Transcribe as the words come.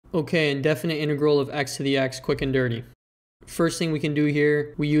Okay, indefinite integral of x to the x, quick and dirty. First thing we can do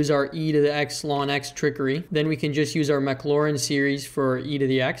here, we use our e to the x ln x trickery. Then we can just use our Maclaurin series for e to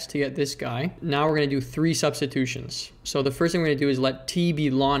the x to get this guy. Now we're going to do 3 substitutions. So the first thing we're going to do is let t be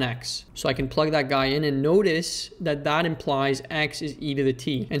ln x. So I can plug that guy in and notice that that implies x is e to the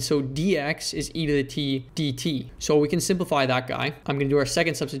t. And so dx is e to the t dt. So we can simplify that guy. I'm going to do our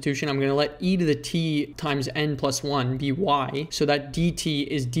second substitution. I'm going to let e to the t times n plus 1 be y. So that dt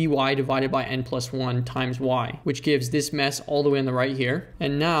is dy divided by n plus 1 times y, which gives this mess all the way on the right here.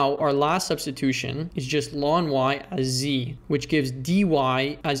 And now our last substitution is just ln y as z, which gives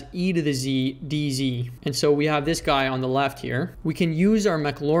dy as e to the z dz. And so we have this guy on the left here. We can use our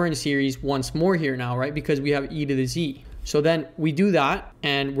Maclaurin series once more here now, right? Because we have e to the z. So then we do that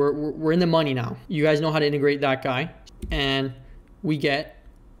and we're in the money now. You guys know how to integrate that guy. And we get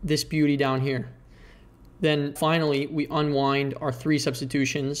this beauty down here. Then finally we unwind our 3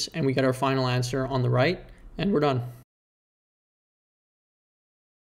 substitutions and we get our final answer on the right and we're done.